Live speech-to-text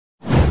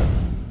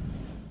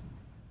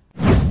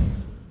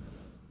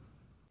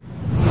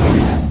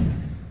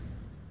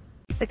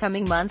The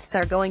coming months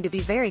are going to be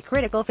very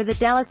critical for the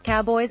Dallas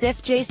Cowboys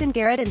if Jason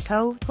Garrett and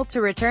co. hope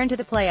to return to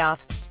the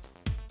playoffs.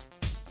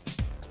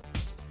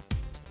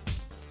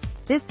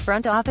 This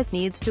front office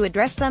needs to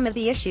address some of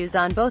the issues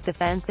on both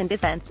offense and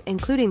defense,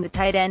 including the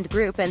tight end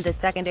group and the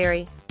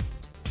secondary.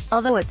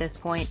 Although at this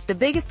point, the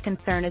biggest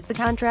concern is the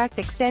contract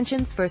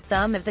extensions for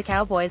some of the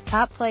Cowboys'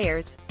 top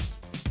players.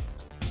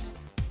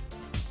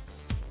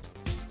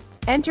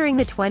 Entering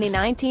the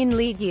 2019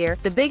 league year,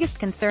 the biggest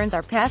concerns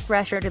are pass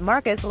rusher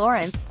DeMarcus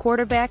Lawrence,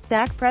 quarterback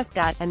Dak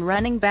Prescott, and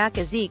running back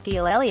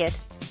Ezekiel Elliott.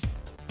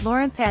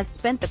 Lawrence has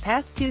spent the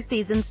past 2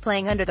 seasons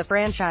playing under the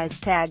franchise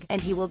tag,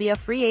 and he will be a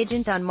free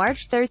agent on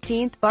March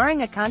 13,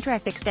 barring a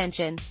contract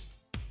extension.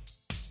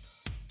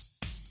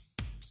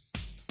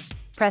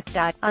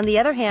 Prescott, on the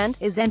other hand,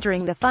 is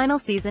entering the final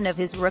season of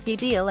his rookie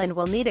deal and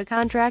will need a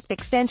contract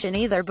extension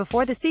either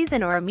before the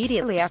season or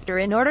immediately after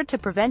in order to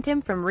prevent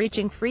him from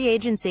reaching free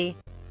agency.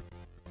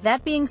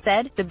 That being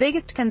said, the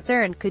biggest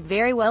concern could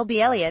very well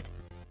be Elliott.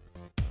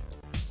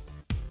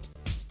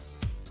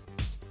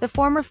 The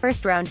former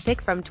first-round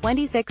pick from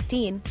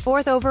 2016,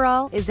 4th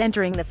overall, is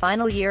entering the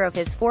final year of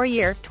his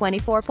 4-year,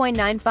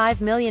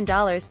 $24.95 million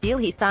deal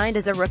he signed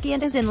as a rookie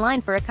and is in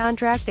line for a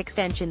contract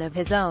extension of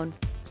his own.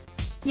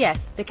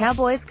 Yes, the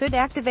Cowboys could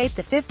activate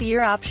the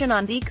 5th-year option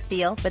on Zeke's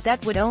deal, but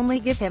that would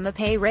only give him a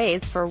pay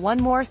raise for 1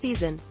 more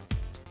season.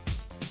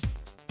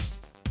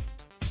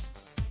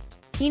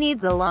 He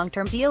needs a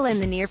long-term deal in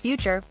the near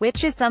future,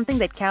 which is something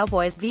that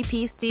Cowboys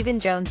VP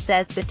Stephen Jones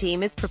says the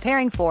team is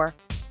preparing for.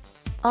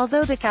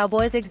 Although the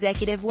Cowboys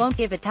executive won't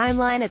give a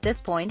timeline at this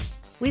point,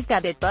 we've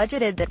got it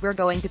budgeted that we're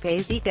going to pay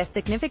Zeke a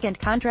significant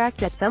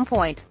contract at some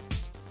point.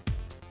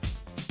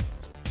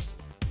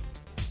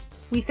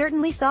 We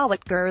certainly saw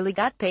what Gurley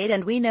got paid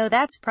and we know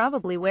that's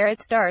probably where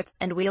it starts,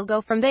 and we'll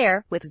go from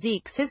there. With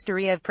Zeke's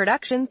history of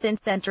production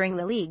since entering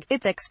the league,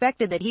 it's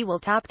expected that he will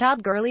top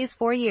Gurley's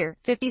 4-year,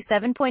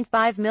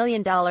 $57.5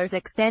 million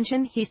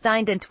extension he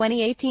signed in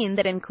 2018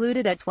 that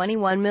included a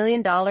 $21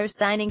 million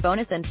signing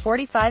bonus and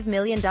 $45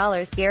 million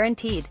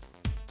guaranteed.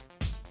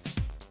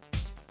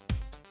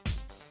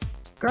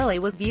 Gurley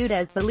was viewed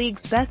as the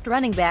league's best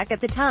running back at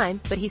the time,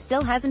 but he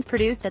still hasn't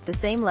produced at the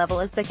same level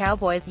as the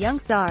Cowboys' young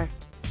star.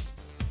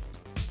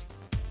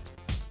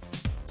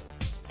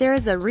 There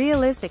is a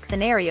realistic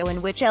scenario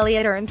in which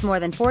Elliott earns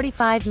more than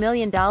 $45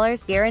 million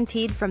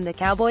guaranteed from the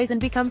Cowboys and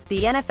becomes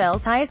the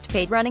NFL's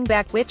highest-paid running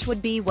back, which would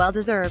be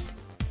well-deserved.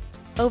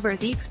 Over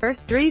Zeke's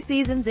first 3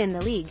 seasons in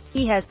the league,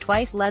 he has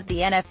twice led the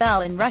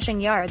NFL in rushing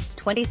yards,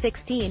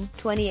 2016,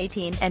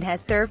 2018, and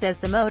has served as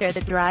the motor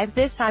that drives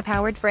this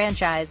high-powered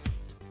franchise.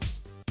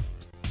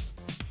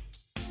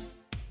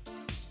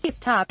 He's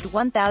topped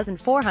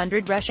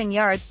 1,400 rushing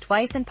yards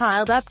twice and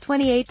piled up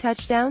 28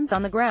 touchdowns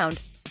on the ground.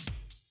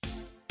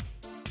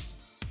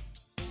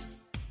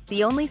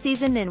 The only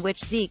season in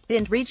which Zeke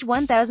didn't reach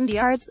 1,000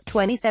 yards,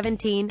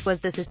 2017, was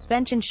the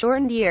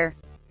suspension-shortened year.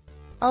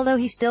 Although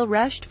he still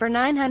rushed for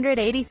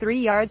 983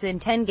 yards in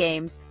 10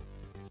 games.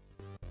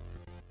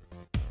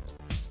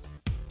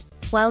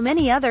 While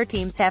many other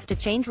teams have to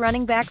change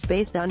running backs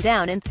based on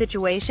down-and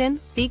situation,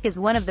 Zeke is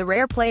one of the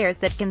rare players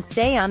that can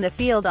stay on the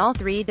field all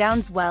 3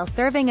 downs while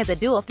serving as a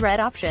dual-threat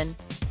option.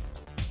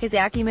 His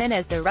acumen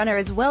as a runner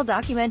is well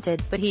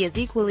documented, but he is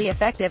equally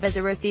effective as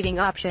a receiving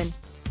option.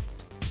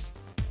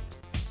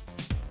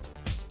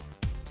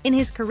 In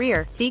his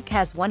career, Zeke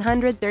has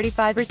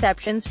 135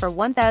 receptions for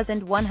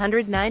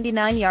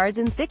 1,199 yards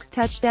and 6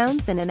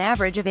 touchdowns and an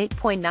average of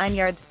 8.9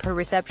 yards per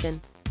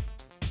reception.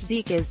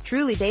 Zeke is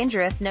truly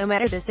dangerous no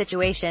matter the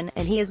situation,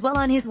 and he is well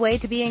on his way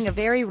to being a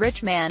very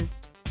rich man.